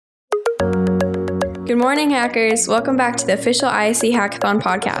Good morning, hackers. Welcome back to the official ISE Hackathon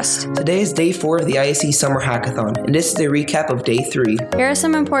podcast. Today is day 4 of the ISE Summer Hackathon, and this is a recap of day 3. Here are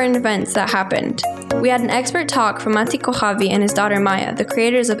some important events that happened. We had an expert talk from Mati Kochavi and his daughter Maya, the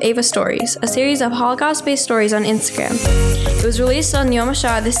creators of Ava Stories, a series of Holocaust-based stories on Instagram. It was released on Yom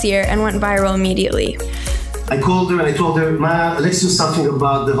HaShoah this year and went viral immediately. I called her and I told her, Maya, let's do something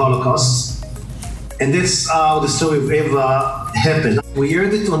about the Holocaust. And that's how the story of Ava happened. We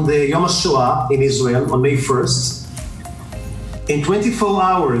aired it on the Yom HaShoah in Israel on May 1st. In 24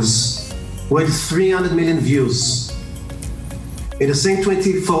 hours, we had 300 million views. In the same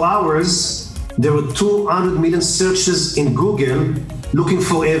 24 hours, there were 200 million searches in Google looking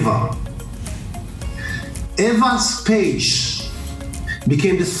for Ava. Ava's page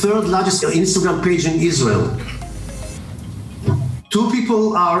became the third largest Instagram page in Israel. 2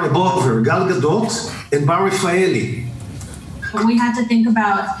 people are above her, Gal Gadot and Bar Refaeli. We had to think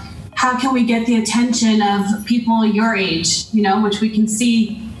about how can we get the attention of people your age, which we can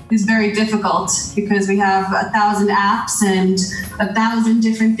see is very difficult because we have 1,000 apps and 1,000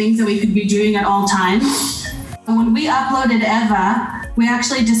 different things that we could be doing at all times. When we uploaded Ava, we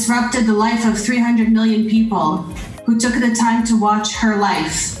actually disrupted the life of 300 million people who took the time to watch her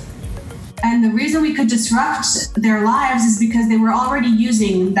life. And the reason we could disrupt their lives is because they were already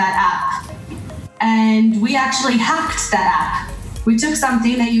using that app. And we actually hacked that app. We took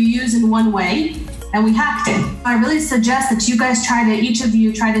something that you use in one way and we hacked it. I really suggest that you guys each of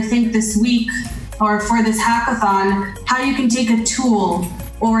you try to think this week or for this hackathon, how you can take a tool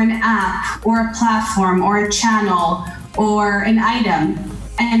or an app or a platform or a channel or an item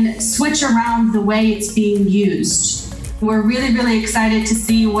and switch around the way it's being used. We're really, really excited to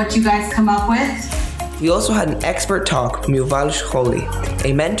see what you guys come up with. We also had an expert talk from Yuval Shcholi,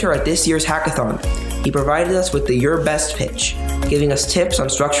 a mentor at this year's hackathon. He provided us with the Your Best pitch, giving us tips on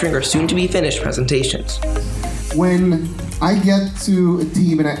structuring our soon-to-be-finished presentations. When I get to a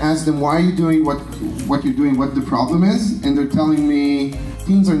team and I ask them, why are you doing what you're doing, what the problem is, and they're telling me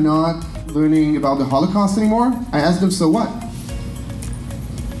teens are not learning about the Holocaust anymore, I ask them, so what?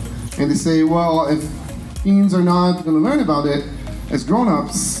 And they say, well, if teens are not going to learn about it, as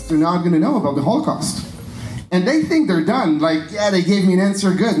grown-ups, they're not going to know about the Holocaust. And they think they're done. Like, yeah, they gave me an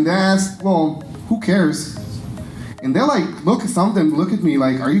answer, good. And they ask, well, who cares? And they're like, some of them look at me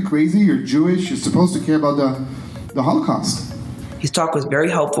like, are you crazy? You're Jewish. You're supposed to care about the Holocaust. His talk was very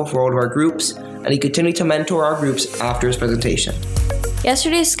helpful for all of our groups, and he continued to mentor our groups after his presentation.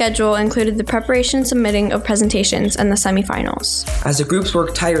 Yesterday's schedule included the preparation and submitting of presentations and the semifinals. As the groups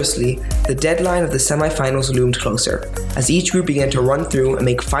worked tirelessly, the deadline of the semifinals loomed closer. As each group began to run through and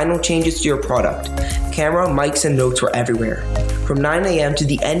make final changes to your product, camera, mics, and notes were everywhere. From 9 a.m. to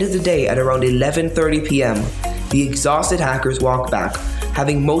the end of the day at around 11:30 p.m., the exhausted hackers walked back,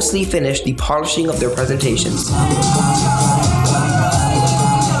 having mostly finished the polishing of their presentations.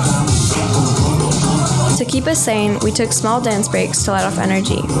 To keep us sane, we took small dance breaks to let off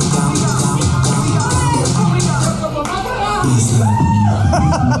energy.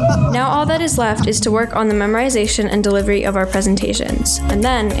 Now all that is left is to work on the memorization and delivery of our presentations. And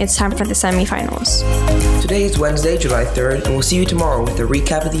then it's time for the semifinals. Today is Wednesday, July 3rd, and we'll see you tomorrow with a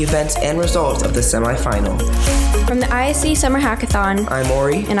recap of the events and results of the semifinal. From the ISE Summer Hackathon, I'm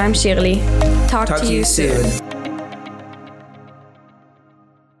Ori. And I'm Shirley. Talk to you soon.